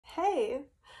Hey!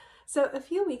 So a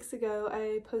few weeks ago,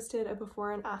 I posted a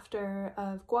before and after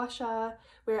of Gua Sha,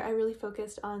 where I really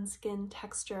focused on skin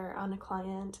texture on a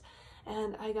client,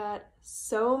 and I got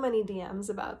so many DMs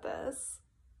about this.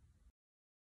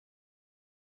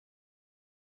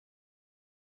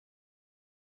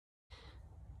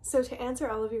 So to answer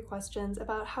all of your questions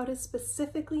about how to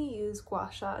specifically use Gua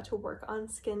Sha to work on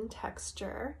skin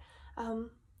texture,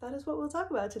 that is what we'll talk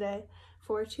about today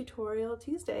for Tutorial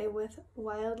Tuesday with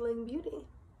Wildling Beauty.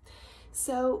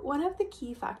 So one of the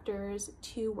key factors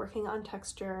to working on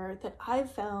texture that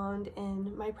I've found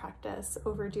in my practice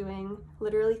over doing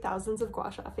literally thousands of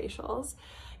Gua Sha facials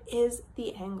is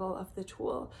the angle of the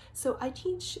tool. So I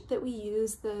teach that we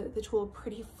use the tool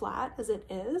pretty flat as it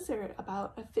is, or at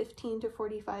about a 15 to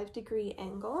 45 degree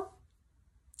angle.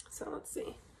 So let's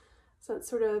see. So it's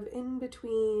sort of in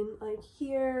between like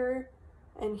here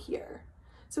and here.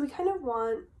 So we kind of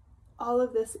want all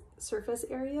of this surface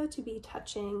area to be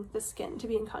touching the skin, to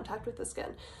be in contact with the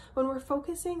skin. When we're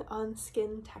focusing on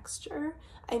skin texture,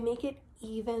 I make it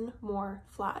even more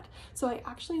flat. So I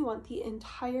actually want the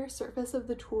entire surface of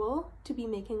the tool to be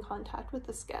making contact with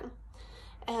the skin.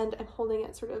 And I'm holding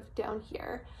it sort of down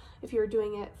here. If you're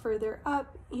doing it further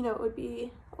up, it would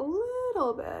be a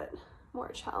little bit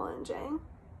more challenging.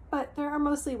 But there are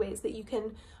mostly ways that you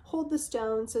can hold the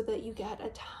stone so that you get a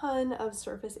ton of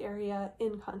surface area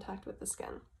in contact with the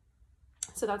skin.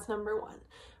 So that's number one,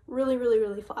 really, really,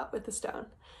 really flat with the stone.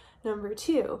 Number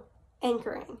two,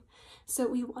 anchoring. So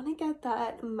we want to get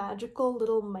that magical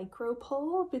little micro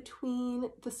pull between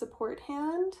the support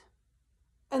hand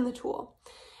and the tool.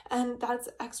 And that's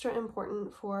extra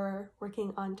important for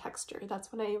working on texture.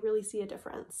 That's when I really see a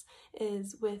difference,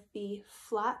 is with the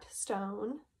flat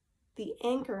stone, the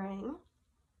anchoring,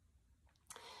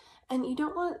 and you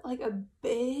don't want like a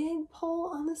big pull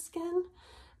on the skin,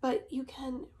 but you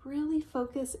can really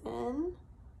focus in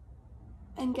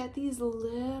and get these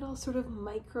little sort of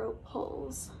micro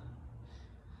pulls.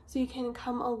 So you can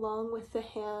come along with the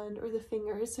hand or the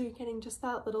fingers, so you're getting just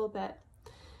that little bit.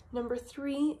 Number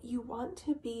three, you want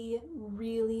to be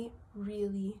really,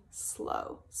 really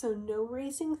slow. So no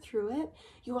racing through it.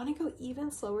 You want to go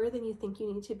even slower than you think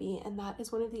you need to be. And that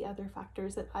is one of the other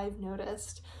factors that I've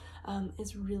noticed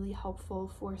is really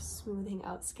helpful for smoothing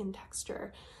out skin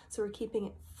texture. So we're keeping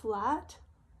it flat,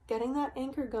 getting that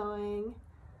anchor going,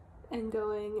 and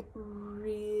going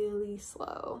really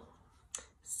slow.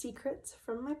 Secrets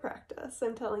from my practice,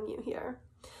 I'm telling you here.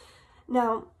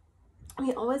 Now,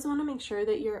 we always want to make sure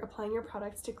that you're applying your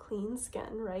products to clean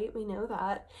skin, right? We know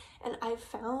that. And I've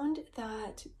found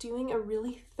that doing a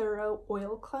really thorough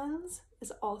oil cleanse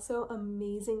is also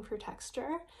amazing for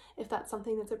texture, if that's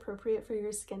something that's appropriate for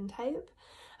your skin type.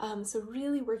 So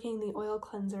really working the oil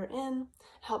cleanser in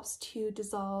helps to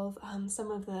dissolve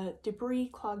some of the debris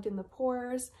clogged in the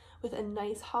pores. With a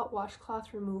nice hot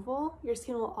washcloth removal, your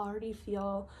skin will already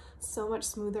feel so much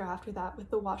smoother after that.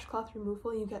 With the washcloth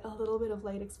removal, you get a little bit of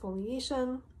light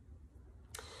exfoliation.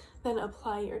 Then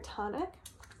apply your tonic.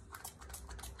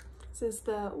 This is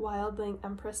the Wildling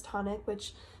Empress tonic,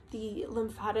 which the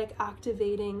lymphatic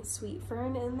activating sweet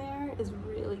fern in there is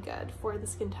really good for the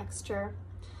skin texture.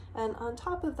 And on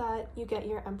top of that, you get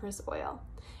your Empress oil.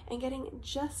 And getting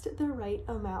just the right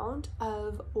amount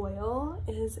of oil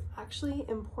is actually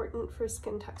important for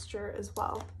skin texture as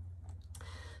well.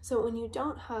 So when you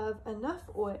don't have enough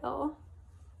oil,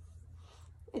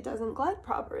 it doesn't glide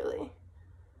properly.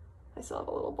 I still have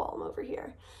a little balm over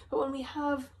here. But when we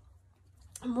have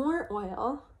more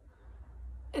oil,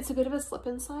 it's a bit of a slip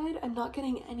and slide. I'm not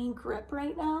getting any grip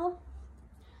right now,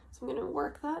 so I'm going to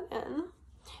work that in.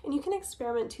 And you can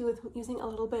experiment too with using a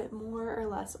little bit more or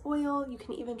less oil. You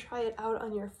can even try it out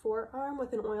on your forearm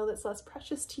with an oil that's less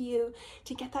precious to you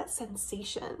to get that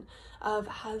sensation of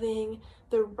having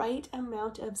the right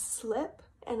amount of slip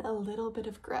and a little bit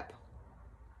of grip.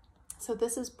 So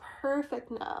this is perfect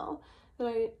now that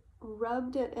I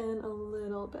rubbed it in a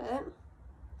little bit.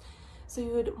 So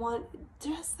you would want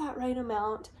just that right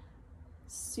amount,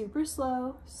 super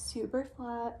slow, super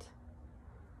flat,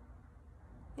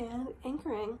 and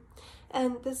anchoring.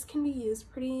 And this can be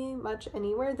used pretty much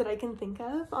anywhere that I can think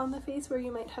of on the face where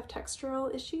you might have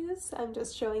textural issues. I'm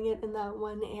just showing it in that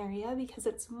one area because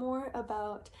it's more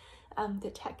about the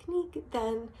technique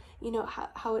than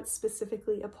how it's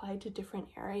specifically applied to different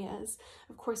areas.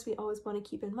 Of course, we always want to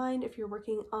keep in mind if you're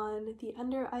working on the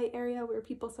under eye area where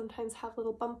people sometimes have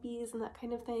little bumpies and that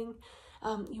kind of thing,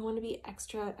 you want to be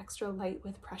extra light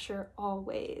with pressure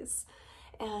always.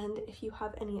 And if you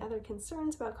have any other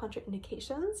concerns about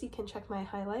contraindications, you can check my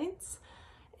highlights.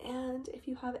 And if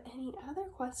you have any other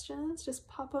questions, just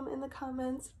pop them in the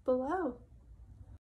comments below.